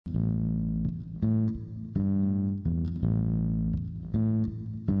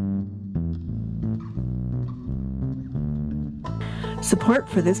Support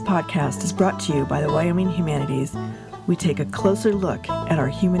for this podcast is brought to you by the Wyoming Humanities. We take a closer look at our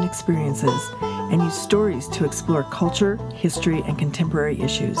human experiences and use stories to explore culture, history, and contemporary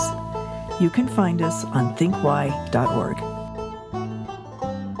issues. You can find us on thinkwhy.org.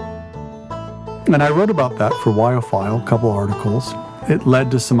 And I wrote about that for Wyophile, a couple articles. It led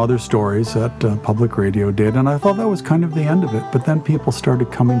to some other stories that public radio did, and I thought that was kind of the end of it. But then people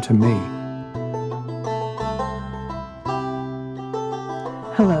started coming to me.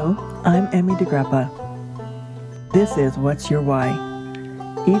 Hello, I'm Emmy DeGrappa. This is What's Your Why?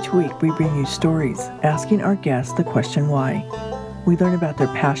 Each week we bring you stories asking our guests the question why. We learn about their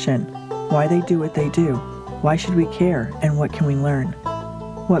passion, why they do what they do, why should we care, and what can we learn?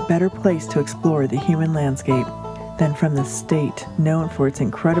 What better place to explore the human landscape than from the state known for its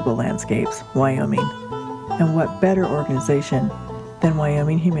incredible landscapes, Wyoming? And what better organization than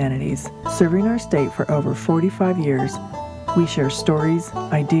Wyoming Humanities? Serving our state for over 45 years, we share stories,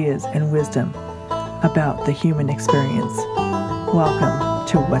 ideas, and wisdom about the human experience. Welcome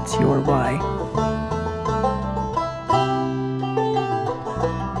to What's Your Why?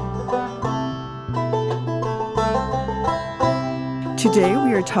 Today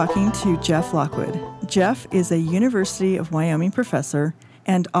we are talking to Jeff Lockwood. Jeff is a University of Wyoming professor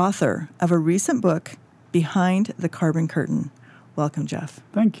and author of a recent book, Behind the Carbon Curtain. Welcome, Jeff.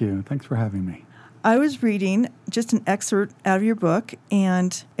 Thank you. Thanks for having me. I was reading just an excerpt out of your book,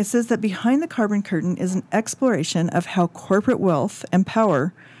 and it says that Behind the Carbon Curtain is an exploration of how corporate wealth and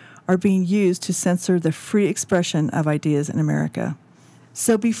power are being used to censor the free expression of ideas in America.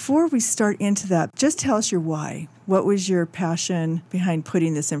 So before we start into that, just tell us your why. What was your passion behind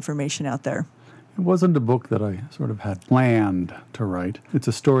putting this information out there? It wasn't a book that I sort of had planned to write. It's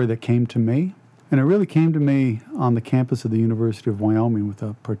a story that came to me. And it really came to me on the campus of the University of Wyoming with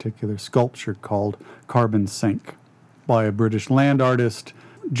a particular sculpture called Carbon Sink by a British land artist,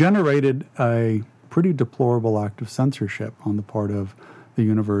 generated a pretty deplorable act of censorship on the part of the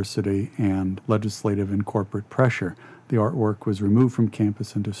university and legislative and corporate pressure. The artwork was removed from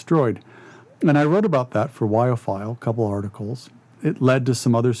campus and destroyed. And I wrote about that for Wyophile, a couple articles. It led to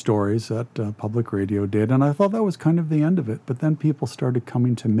some other stories that public radio did, and I thought that was kind of the end of it. But then people started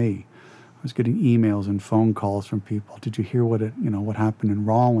coming to me. I was getting emails and phone calls from people. Did you hear what happened in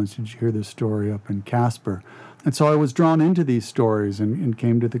Rawlins? Did you hear this story up in Casper? And so I was drawn into these stories and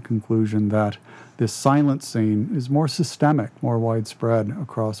came to the conclusion that this silencing is more systemic, more widespread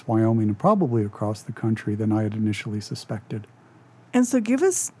across Wyoming and probably across the country than I had initially suspected. And so give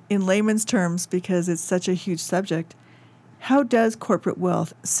us, in layman's terms, because it's such a huge subject, how does corporate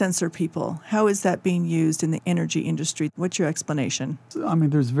wealth censor people? How is that being used in the energy industry? What's your explanation? I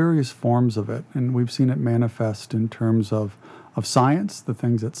mean, there's various forms of it, and we've seen it manifest in terms of science, the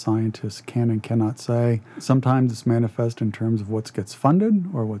things that scientists can and cannot say. Sometimes it's manifest in terms of what gets funded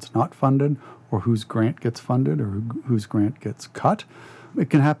or what's not funded, or whose grant gets funded or whose grant gets cut. It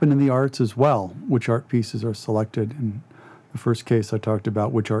can happen in the arts as well, which art pieces are selected. In the first case, I talked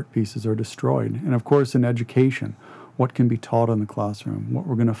about which art pieces are destroyed. And of course, in education, what can be taught in the classroom, what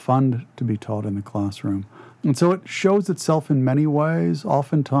we're going to fund to be taught in the classroom. And so it shows itself in many ways.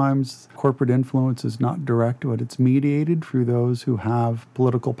 Oftentimes, corporate influence is not direct, but it's mediated through those who have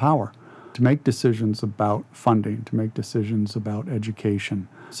political power to make decisions about funding, to make decisions about education.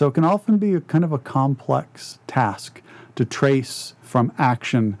 So it can often be a kind of a complex task to trace from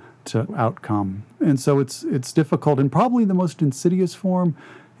action to outcome. And so it's difficult. And probably the most insidious form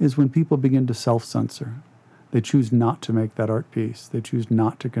is when people begin to self-censor. They choose not to make that art piece. They choose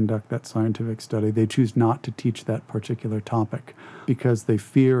not to conduct that scientific study. They choose not to teach that particular topic because they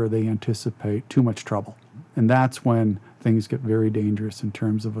fear or they anticipate too much trouble. And that's when things get very dangerous in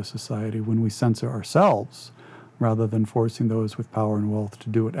terms of a society, when we censor ourselves rather than forcing those with power and wealth to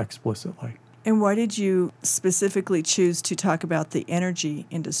do it explicitly. And why did you specifically choose to talk about the energy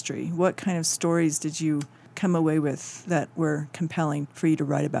industry? What kind of stories did you come away with that were compelling for you to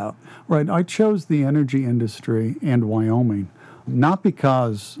write about? Right. I chose the energy industry and Wyoming, not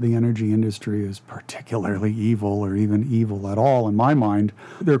because the energy industry is particularly evil or even evil at all in my mind.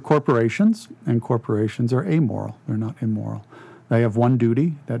 They're corporations, and corporations are amoral. They're not immoral. They have one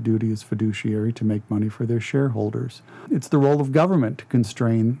duty. That duty is fiduciary, to make money for their shareholders. It's the role of government to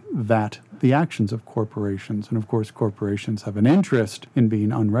constrain that the actions of corporations. And of course, corporations have an interest in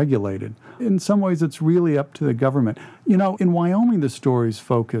being unregulated. In some ways, it's really up to the government. You know, in Wyoming, the stories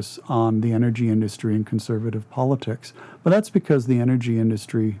focus on the energy industry and conservative politics. But that's because the energy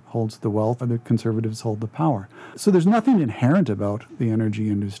industry holds the wealth and the conservatives hold the power. So there's nothing inherent about the energy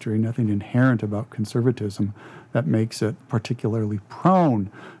industry, nothing inherent about conservatism that makes it particularly prone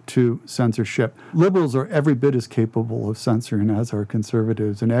to censorship. Liberals are every bit as capable of censoring as are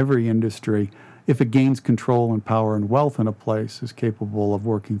conservatives, and every industry, if it gains control and power and wealth in a place, is capable of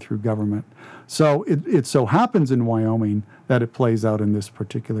working through government. So it so happens in Wyoming that it plays out in this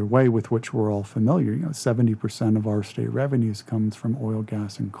particular way with which we're all familiar. 70% of our state revenues comes from oil,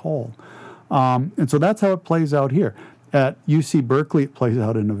 gas, and coal. And so that's how it plays out here. At UC Berkeley, it plays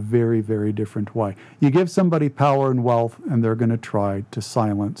out in a very, very different way. You give somebody power and wealth, and they're going to try to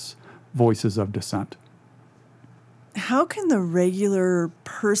silence voices of dissent. How can the regular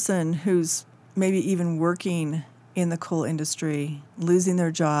person who's maybe even working in the coal industry, losing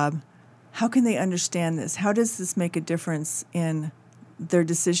their job, how can they understand this? How does this make a difference in their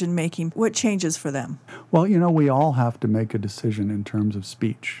decision-making? What changes for them? Well, we all have to make a decision in terms of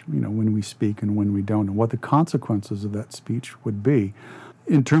speech, when we speak and when we don't, and what the consequences of that speech would be.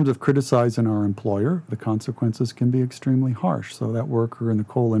 In terms of criticizing our employer, the consequences can be extremely harsh. So that worker in the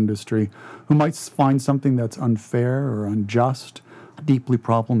coal industry who might find something that's unfair or unjust, deeply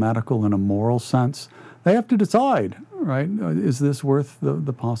problematical in a moral sense, they have to decide, right? Is this worth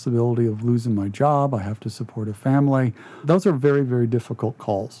the possibility of losing my job? I have to support a family. Those are very, very difficult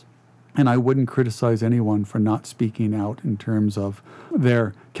calls. And I wouldn't criticize anyone for not speaking out in terms of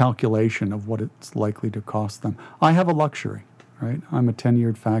their calculation of what it's likely to cost them. I have a luxury, right? I'm a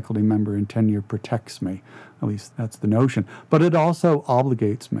tenured faculty member, and tenure protects me. At least that's the notion. But it also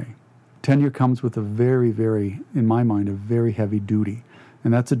obligates me. Tenure comes with a very, very, in my mind, a very heavy duty.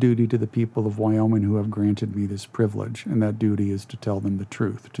 And that's a duty to the people of Wyoming who have granted me this privilege. And that duty is to tell them the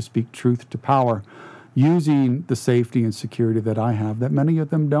truth, to speak truth to power, using the safety and security that I have that many of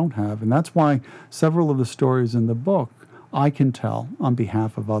them don't have. And that's why several of the stories in the book I can tell on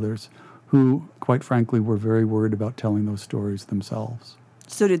behalf of others who, quite frankly, were very worried about telling those stories themselves.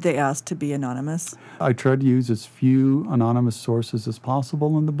 So did they ask to be anonymous? I tried to use as few anonymous sources as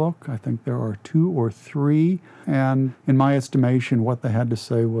possible in the book. I think there are 2 or 3. And in my estimation, what they had to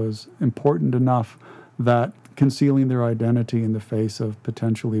say was important enough that concealing their identity in the face of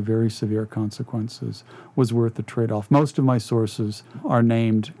potentially very severe consequences was worth the trade-off. Most of my sources are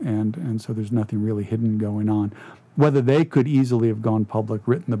named, and so there's nothing really hidden going on. Whether they could easily have gone public,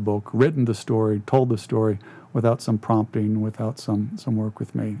 written the book, written the story, told the story, without some prompting, without some work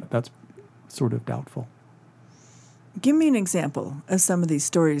with me, that's sort of doubtful. Give me an example of some of these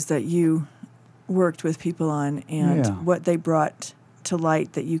stories that you worked with people on and what they brought to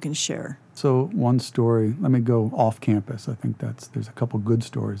light that you can share. So one story, let me go off campus. I think there's a couple good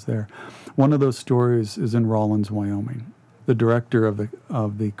stories there. One of those stories is in Rawlins, Wyoming. The director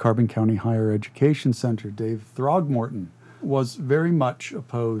of the Carbon County Higher Education Center, Dave Throgmorton, was very much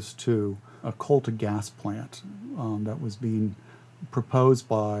opposed to a coal-to-gas plant that was being proposed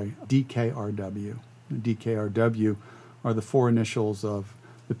by DKRW. DKRW are the 4 initials of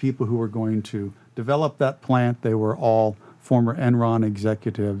the people who were going to develop that plant. They were all former Enron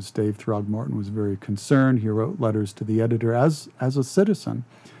executives. Dave Throgmorton was very concerned. He wrote letters to the editor as a citizen.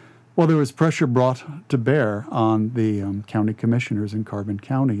 Well, there was pressure brought to bear on the county commissioners in Carbon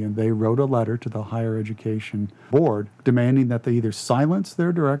County, and they wrote a letter to the Higher Education Board demanding that they either silence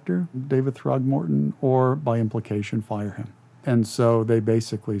their director, David Throgmorton, or by implication fire him. And so they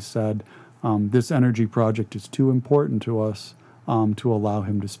basically said, this energy project is too important to us to allow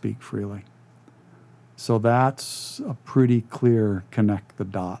him to speak freely. So that's a pretty clear connect the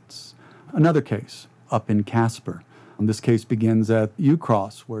dots. Another case up in Casper. This case begins at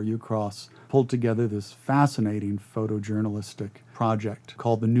UCross, where UCross pulled together this fascinating photojournalistic project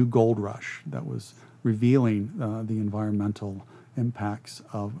called the New Gold Rush that was revealing the environmental impacts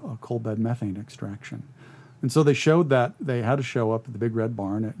of coal bed methane extraction. And so they showed that they had to show up at the Big Red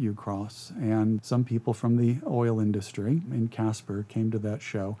Barn at UCross, and some people from the oil industry in Casper came to that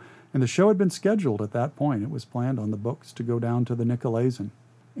show. And the show had been scheduled at that point. It was planned on the books to go down to the Nicolaysen.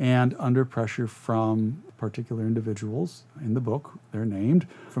 And under pressure from particular individuals in the book, they're named,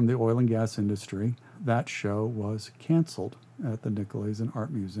 from the oil and gas industry, that show was canceled at the Nicolaysen Art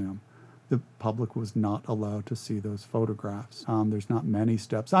Museum. The public was not allowed to see those photographs. There's not many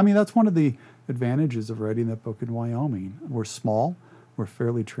steps. I mean, that's one of the advantages of writing that book in Wyoming. We're small, we're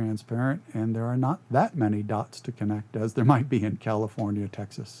fairly transparent, and there are not that many dots to connect as there might be in California,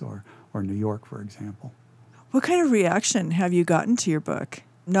 Texas, or New York, for example. What kind of reaction have you gotten to your book?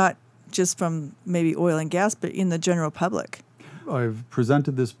 Not just from maybe oil and gas, but in the general public? I've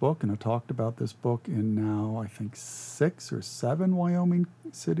presented this book and I've talked about this book in now, I think, 6 or 7 Wyoming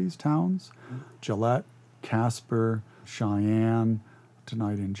cities, towns. Gillette, Casper, Cheyenne,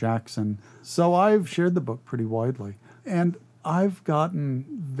 tonight in Jackson. So I've shared the book pretty widely. And I've gotten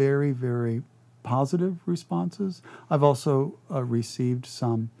very, very positive responses. I've also received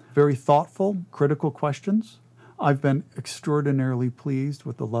some very thoughtful, critical questions. I've been extraordinarily pleased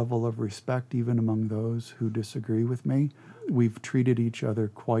with the level of respect even among those who disagree with me. We've treated each other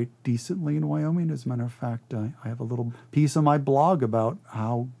quite decently in Wyoming. As a matter of fact, I have a little piece on my blog about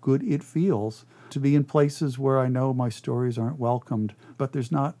how good it feels to be in places where I know my stories aren't welcomed, but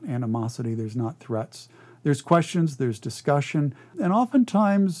there's not animosity, there's not threats. There's questions, there's discussion, and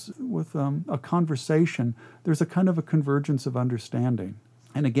oftentimes with a conversation, there's a kind of a convergence of understanding.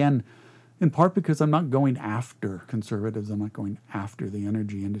 And again, in part because I'm not going after conservatives, I'm not going after the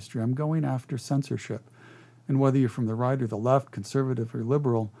energy industry, I'm going after censorship. And whether you're from the right or the left, conservative or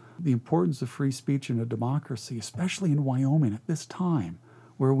liberal, the importance of free speech in a democracy, especially in Wyoming at this time,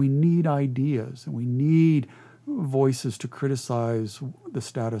 where we need ideas and we need voices to criticize the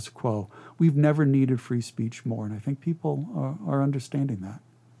status quo. We've never needed free speech more, and I think people are understanding that.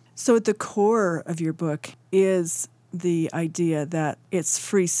 So at the core of your book is the idea that it's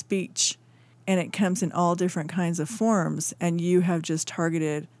free speech, and it comes in all different kinds of forms, and you have just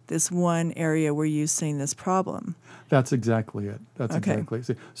targeted this one area where you've seen this problem. That's exactly it. That's okay. Exactly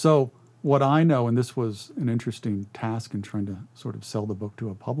it. So what I know, and this was an interesting task in trying to sort of sell the book to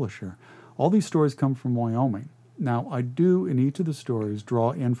a publisher, all these stories come from Wyoming. Now, I do, in each of the stories,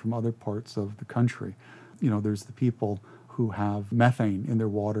 draw in from other parts of the country. You know, there's the people who have methane in their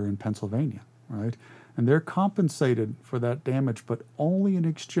water in Pennsylvania, right? And they're compensated for that damage, but only in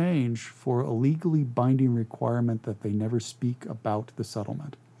exchange for a legally binding requirement that they never speak about the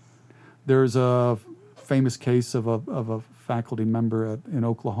settlement. There's a famous case of a faculty member in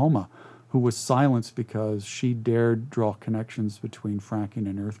Oklahoma who was silenced because she dared draw connections between fracking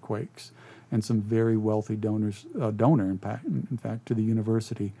and earthquakes. And some very wealthy donor, in fact, to the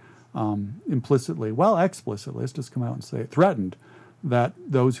university, explicitly, let's just come out and say it, threatened that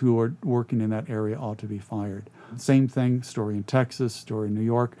those who are working in that area ought to be fired. Same thing, story in Texas, story in New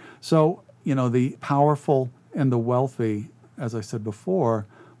York. So, you know, the powerful and the wealthy, as I said before,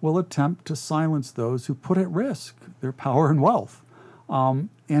 will attempt to silence those who put at risk their power and wealth. And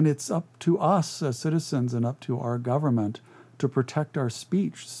it's up to us as citizens and up to our government to protect our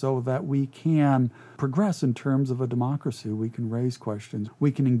speech so that we can progress in terms of a democracy. We can raise questions.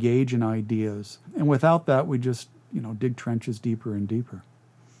 We can engage in ideas. And without that, we just, dig trenches deeper and deeper.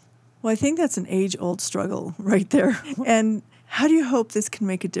 Well, I think that's an age-old struggle right there. And how do you hope this can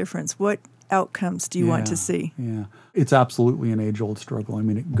make a difference? What outcomes do you want to see? Yeah, it's absolutely an age-old struggle. I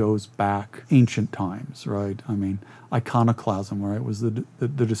mean, it goes back ancient times, right? I mean, iconoclasm, right, was the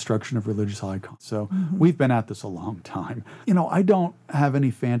destruction of religious icons. So we've been at this a long time. I don't have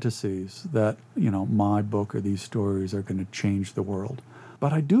any fantasies that, my book or these stories are going to change the world.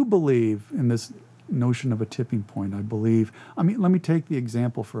 But I do believe in this notion of a tipping point. Let me take the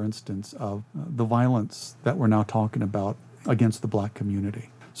example, for instance, of the violence that we're now talking about against the black community.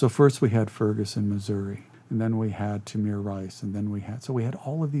 So first we had Ferguson, Missouri, and then we had Tamir Rice, and then we had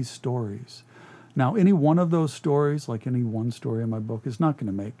all of these stories. Now, any one of those stories, like any one story in my book, is not going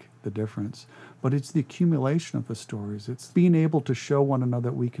to make the difference, but it's the accumulation of the stories. It's being able to show one another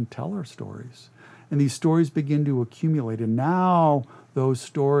that we can tell our stories. And these stories begin to accumulate, and now those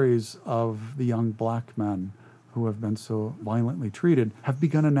stories of the young black men who have been so violently treated have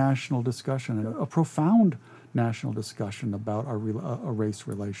begun a national discussion, a profound national discussion about our race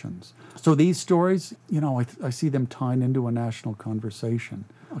relations. So these stories, I see them tying into a national conversation,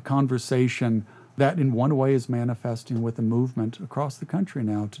 a conversation that in one way is manifesting with a movement across the country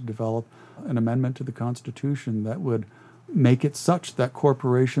now to develop an amendment to the Constitution that would make it such that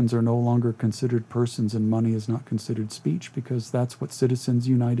corporations are no longer considered persons and money is not considered speech, because that's what Citizens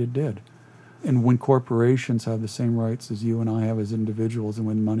United did. And when corporations have the same rights as you and I have as individuals, and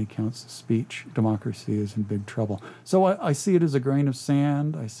when money counts as speech, democracy is in big trouble. So I see it as a grain of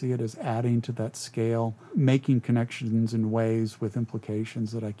sand. I see it as adding to that scale, making connections in ways with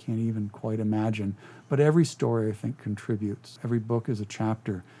implications that I can't even quite imagine. But every story, I think, contributes. Every book is a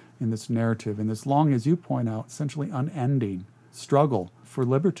chapter in this narrative, in this long, as you point out, essentially unending struggle for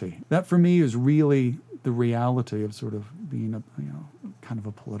liberty. That, for me, is really the reality of sort of being a kind of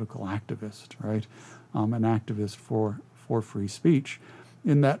a political activist, right? An activist for free speech,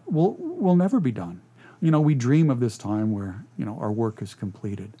 in that we'll never be done. We dream of this time where our work is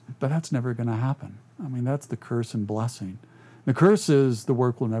completed, but that's never going to happen. I mean, that's the curse and blessing. The curse is the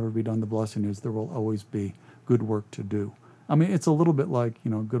work will never be done. The blessing is there will always be good work to do. I mean, it's a little bit like,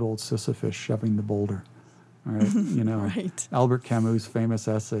 good old Sisyphus shoving the boulder. All right, Right. Albert Camus' famous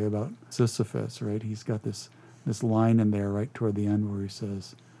essay about Sisyphus, right? He's got this line in there right toward the end where he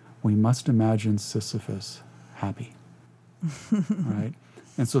says, "We must imagine Sisyphus happy." Right?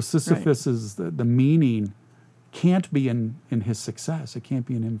 And so Sisyphus is the meaning can't be in his success. It can't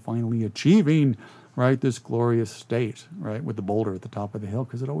be in him finally achieving, right, this glorious state, right, with the boulder at the top of the hill,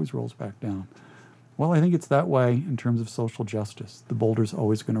 because it always rolls back down. Well, I think it's that way in terms of social justice. The boulder's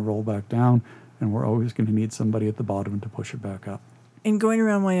always going to roll back down, and we're always going to need somebody at the bottom to push it back up. In going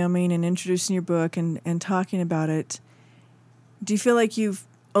around Wyoming and introducing your book and talking about it, do you feel like you've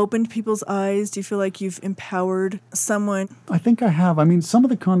opened people's eyes? Do you feel like you've empowered someone? I think I have. I mean, some of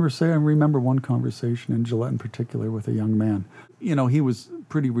the conversation, I remember one conversation in Gillette in particular with a young man. He was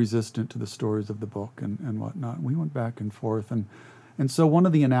pretty resistant to the stories of the book and whatnot. We went back and forth. And so one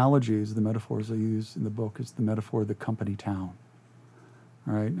of the analogies, the metaphors I use in the book is the metaphor of the company town.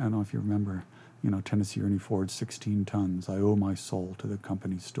 All right? I don't know if you remember, Tennessee Ernie Ford, 16 tons. I owe my soul to the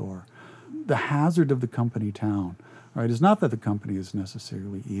company store. The hazard of the company town, right, is not that the company is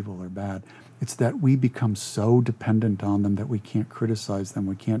necessarily evil or bad. It's that we become so dependent on them that we can't criticize them,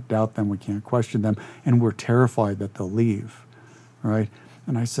 we can't doubt them, we can't question them, and we're terrified that they'll leave, right?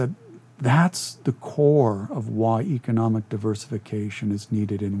 And I said, that's the core of why economic diversification is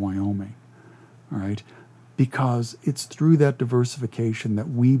needed in Wyoming, all right? Because it's through that diversification that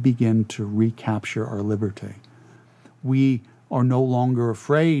we begin to recapture our liberty. We are no longer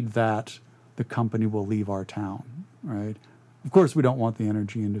afraid that the company will leave our town, right? Of course, we don't want the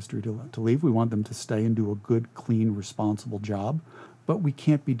energy industry to leave. We want them to stay and do a good, clean, responsible job. But we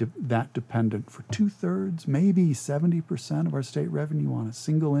can't be that dependent for 2/3, maybe 70% of our state revenue on a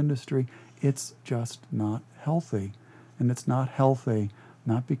single industry. It's just not healthy. And it's not healthy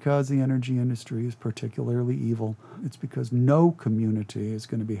not because the energy industry is particularly evil. It's because no community is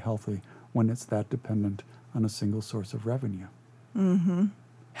going to be healthy when it's that dependent on a single source of revenue. Mm-hmm.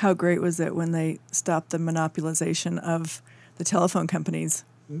 How great was it when they stopped the monopolization of the telephone companies?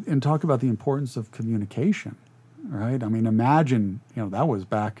 And talk about the importance of communication, right? I mean, imagine, that was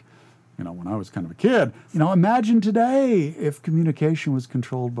back, when I was kind of a kid. Imagine today if communication was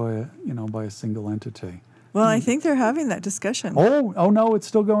controlled by a single entity. Well, I think they're having that discussion. Oh no, it's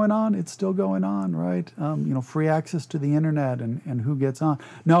still going on. It's still going on, right? Free access to the internet and who gets on.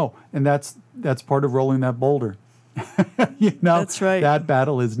 No, and that's part of rolling that boulder. That's right. That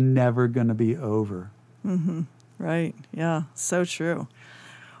battle is never going to be over. Mm-hmm. Right. Yeah. So true.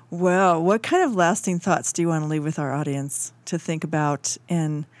 Well, what kind of lasting thoughts do you want to leave with our audience to think about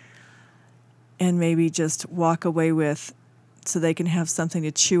and maybe just walk away with so they can have something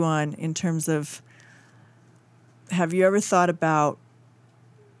to chew on in terms of, have you ever thought about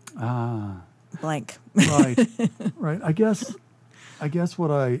blank? Right. Right. I guess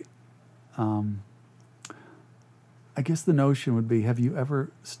what I guess the notion would be, have you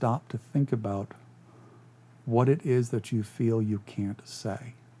ever stopped to think about what it is that you feel you can't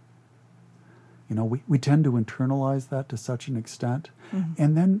say? We tend to internalize that to such an extent, mm-hmm.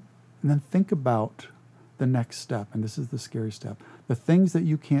 and then think about the next step, and this is the scary step, the things that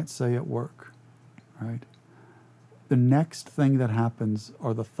you can't say at work, right? The next thing that happens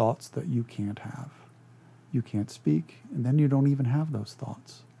are the thoughts that you can't have. You can't speak, and then you don't even have those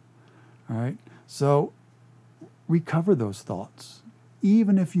thoughts, all right? So recover those thoughts,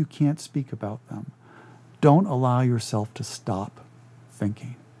 even if you can't speak about them. Don't allow yourself to stop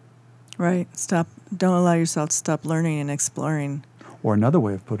thinking. Right. Don't allow yourself to stop learning and exploring. Or another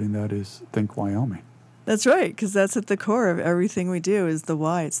way of putting that is think Wyoming. That's right, because that's at the core of everything we do is the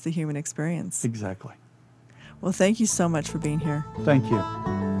why. It's the human experience. Exactly. Well, thank you so much for being here. Thank you.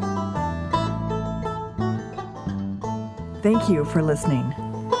 Thank you for listening.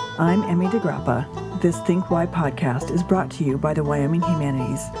 I'm Emmy DeGrappa. This Think Why podcast is brought to you by the Wyoming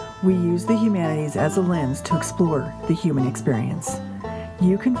Humanities. We use the humanities as a lens to explore the human experience.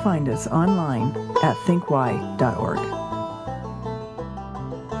 You can find us online at thinkwhy.org.